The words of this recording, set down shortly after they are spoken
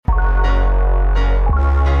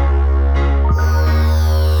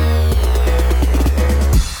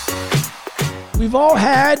We've all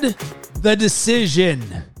had the decision,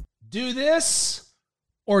 do this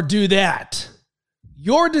or do that.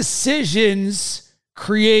 Your decisions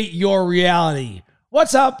create your reality.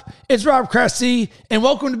 What's up? It's Rob Cressy, and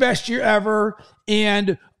welcome to Best Year Ever.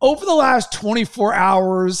 And over the last 24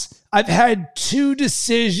 hours, I've had two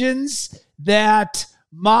decisions that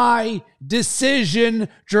my decision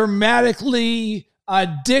dramatically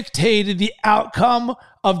dictated the outcome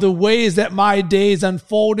of the ways that my days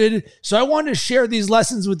unfolded. So I wanted to share these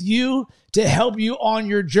lessons with you to help you on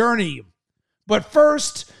your journey. But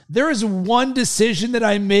first, there is one decision that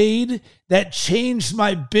I made that changed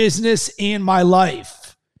my business and my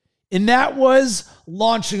life. And that was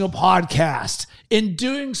launching a podcast. In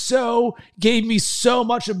doing so, gave me so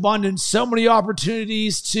much abundance, so many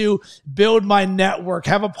opportunities to build my network,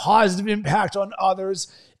 have a positive impact on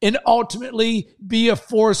others, and ultimately be a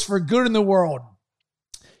force for good in the world.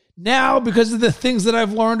 Now, because of the things that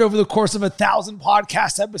I've learned over the course of 1,000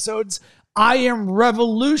 podcast episodes, I am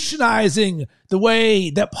revolutionizing the way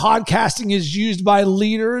that podcasting is used by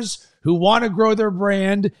leaders who want to grow their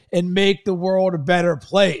brand and make the world a better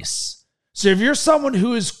place. So if you're someone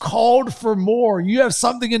who is called for more, you have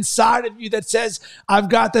something inside of you that says, I've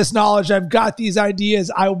got this knowledge, I've got these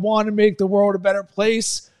ideas, I want to make the world a better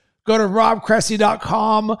place, go to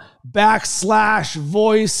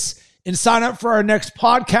robcressy.com/voice and sign up for our next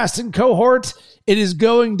podcasting cohort. It is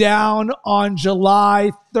going down on July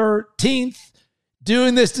 13th.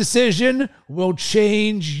 Doing this decision will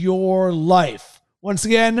change your life. Once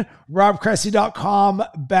again,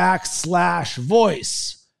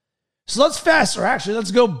 robcressy.com/voice. So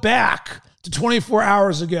let's go back to 24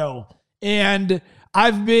 hours ago. And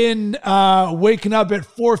I've been waking up at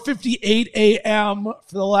 4:58 a.m.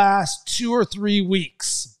 for the last 2 or 3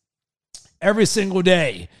 weeks, every single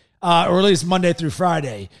day, or at least Monday through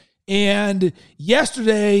Friday. And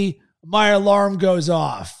yesterday, my alarm goes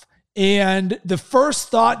off. And the first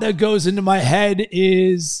thought that goes into my head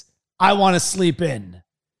is, I want to sleep in.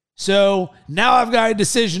 So now I've got a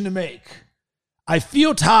decision to make. I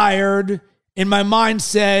feel tired, and my mind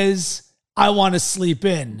says, I want to sleep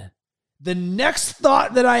in. The next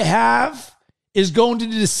thought that I have is going to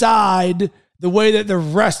decide the way that the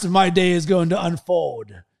rest of my day is going to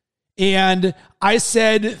unfold. And I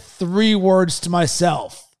said 3 words to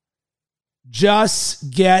myself.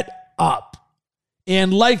 Just get up.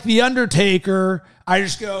 And like the Undertaker, I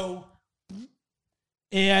just go,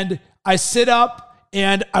 and I sit up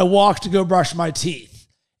and I walk to go brush my teeth.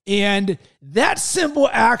 And that simple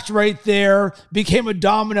act right there became a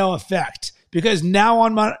domino effect because now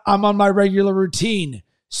I'm on my regular routine.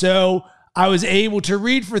 So I was able to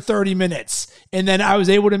read for 30 minutes, and then I was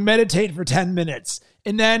able to meditate for 10 minutes.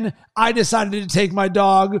 And then I decided to take my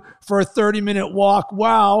dog for a 30-minute walk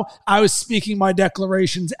while I was speaking my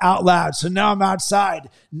declarations out loud. So now I'm outside.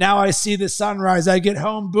 Now I see the sunrise. I get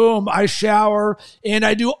home, boom, I shower, and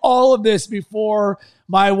I do all of this before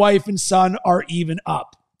my wife and son are even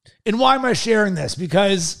up. And why am I sharing this?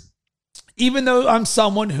 Because even though I'm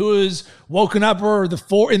someone who is woken up in the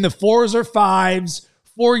 4s or 5s,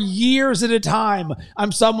 for years at a time,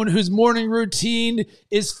 I'm someone whose morning routine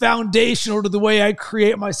is foundational to the way I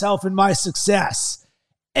create myself and my success.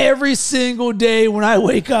 Every single day when I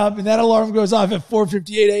wake up and that alarm goes off at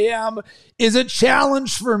 4:58 a.m. is a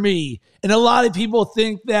challenge for me. And a lot of people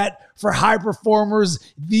think that for high performers,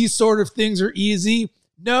 these sort of things are easy.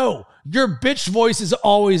 No, your bitch voice is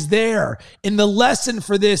always there. And the lesson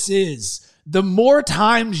for this is, the more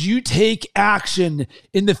times you take action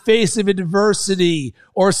in the face of adversity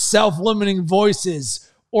or self-limiting voices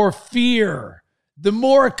or fear, the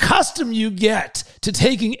more accustomed you get to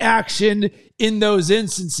taking action in those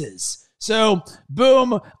instances. So,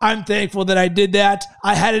 boom, I'm thankful that I did that.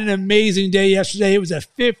 I had an amazing day yesterday. It was a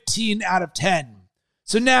 15 out of 10.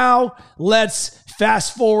 So now let's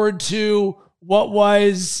fast forward to what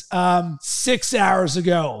was 6 hours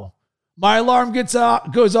ago. My alarm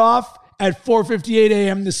goes off at 4:58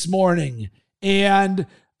 a.m. this morning. And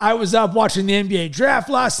I was up watching the NBA draft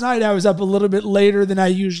last night. I was up a little bit later than I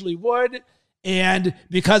usually would. And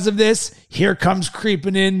because of this, here comes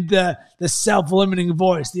creeping in the self-limiting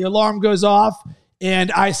voice. The alarm goes off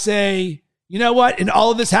and I say, you know what? And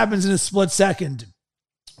all of this happens in a split second.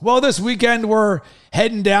 Well, this weekend we're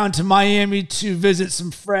heading down to Miami to visit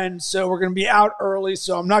some friends. So we're going to be out early.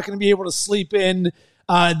 So I'm not going to be able to sleep in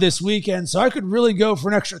this weekend. So I could really go for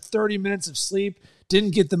an extra 30 minutes of sleep.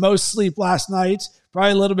 Didn't get the most sleep last night,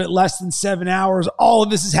 probably a little bit less than 7 hours. All of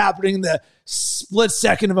this is happening in the split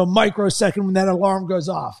second of a microsecond when that alarm goes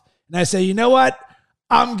off. And I say, you know what?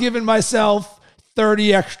 I'm giving myself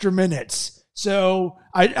 30 extra minutes. So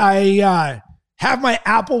I have my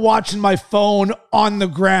Apple Watch and my phone on the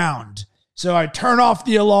ground. So I turn off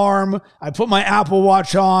the alarm, I put my Apple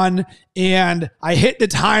Watch on, and I hit the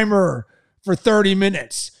timer for 30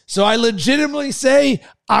 minutes. So I legitimately say,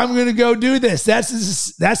 I'm going to go do this. That's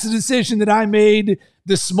the decision that I made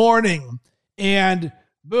this morning. And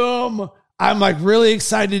boom, I'm like really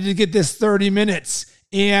excited to get this 30 minutes.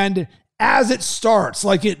 And as it starts,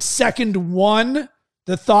 like at second one,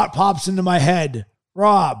 the thought pops into my head,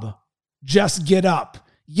 Rob, just get up.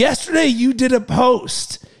 Yesterday, you did a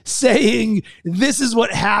post saying this is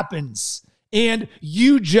what happens. And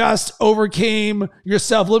you just overcame your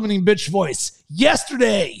self-limiting bitch voice.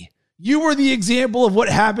 Yesterday, you were the example of what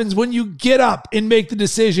happens when you get up and make the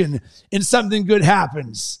decision and something good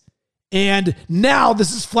happens. And now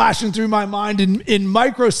this is flashing through my mind in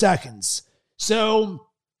microseconds. So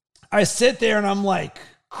I sit there and I'm like,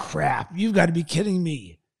 crap, you've got to be kidding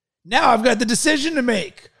me. Now I've got the decision to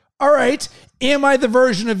make. All right, am I the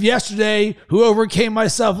version of yesterday who overcame my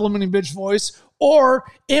self-limiting bitch voice? Or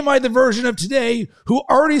am I the version of today who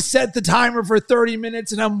already set the timer for 30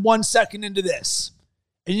 minutes and I'm 1 second into this?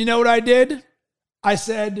 And you know what I did? I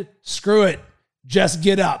said, screw it, just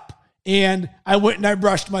get up. And I went and I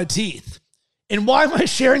brushed my teeth. And why am I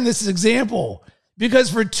sharing this example?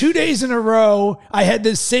 Because for 2 days in a row, I had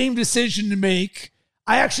the same decision to make.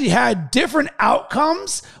 I actually had different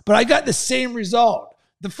outcomes, but I got the same result.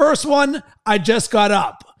 The first one, I just got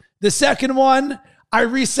up. The second one, I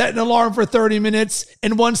reset an alarm for 30 minutes,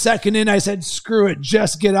 and 1 second in, I said, screw it,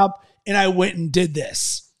 just get up, and I went and did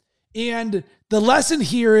this. And the lesson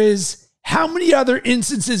here is, how many other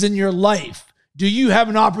instances in your life do you have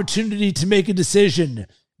an opportunity to make a decision?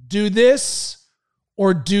 Do this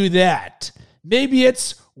or do that? Maybe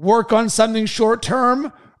it's work on something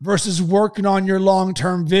short-term versus working on your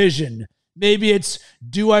long-term vision. Maybe it's,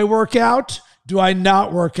 do I work out? Do I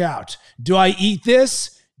not work out? Do I eat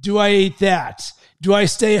this? Do I eat that? Do I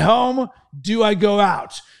stay home? Do I go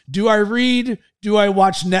out? Do I read? Do I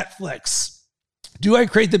watch Netflix? Do I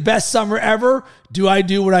create the best summer ever? Do I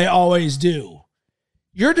do what I always do?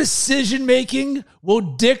 Your decision-making will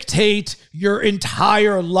dictate your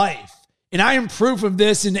entire life. And I am proof of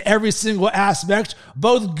this in every single aspect,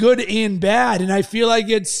 both good and bad. And I feel like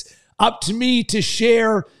it's up to me to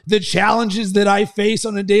share the challenges that I face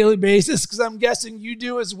on a daily basis, because I'm guessing you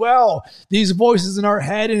do as well. These voices in our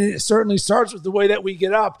head, and it certainly starts with the way that we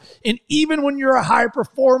get up. And even when you're a high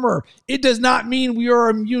performer, it does not mean we are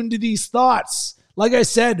immune to these thoughts. Like I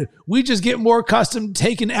said, we just get more accustomed to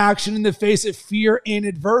taking action in the face of fear and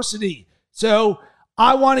adversity. So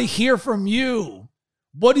I want to hear from you.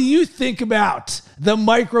 What do you think about the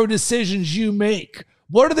micro decisions you make?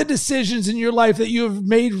 What are the decisions in your life that you have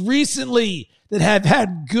made recently that have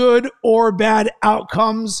had good or bad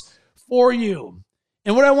outcomes for you?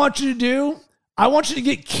 And what I want you to do, I want you to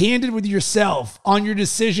get candid with yourself on your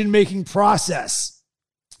decision-making process.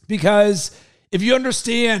 Because if you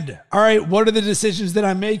understand, all right, what are the decisions that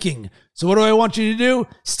I'm making? So what do I want you to do?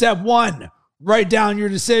 Step one, write down your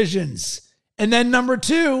decisions. And then number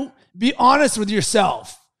two, be honest with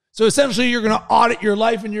yourself. So essentially, you're going to audit your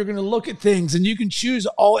life and you're going to look at things, and you can choose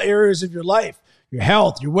all areas of your life, your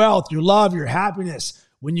health, your wealth, your love, your happiness,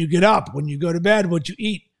 when you get up, when you go to bed, what you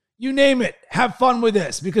eat, you name it. Have fun with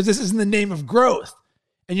this, because this is in the name of growth.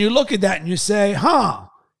 And you look at that and you say,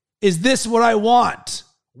 is this what I want?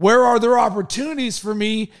 Where are there opportunities for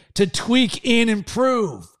me to tweak and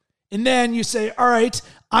improve? And then you say, all right,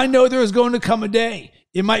 I know there is going to come a day.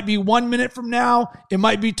 It might be 1 minute from now. It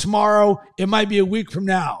might be tomorrow. It might be a week from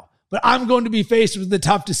now. But I'm going to be faced with the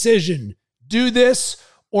tough decision. Do this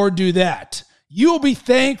or do that. You will be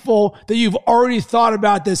thankful that you've already thought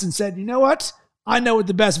about this and said, you know what? I know what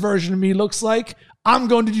the best version of me looks like. I'm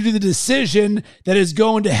going to do the decision that is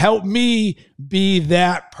going to help me be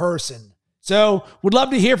that person. So would love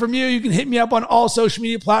to hear from you. You can hit me up on all social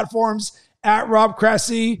media platforms at Rob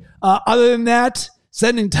Cressy. Other than that,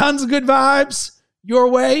 sending tons of good vibes your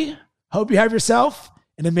way. Hope you have yourself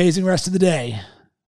an amazing rest of the day.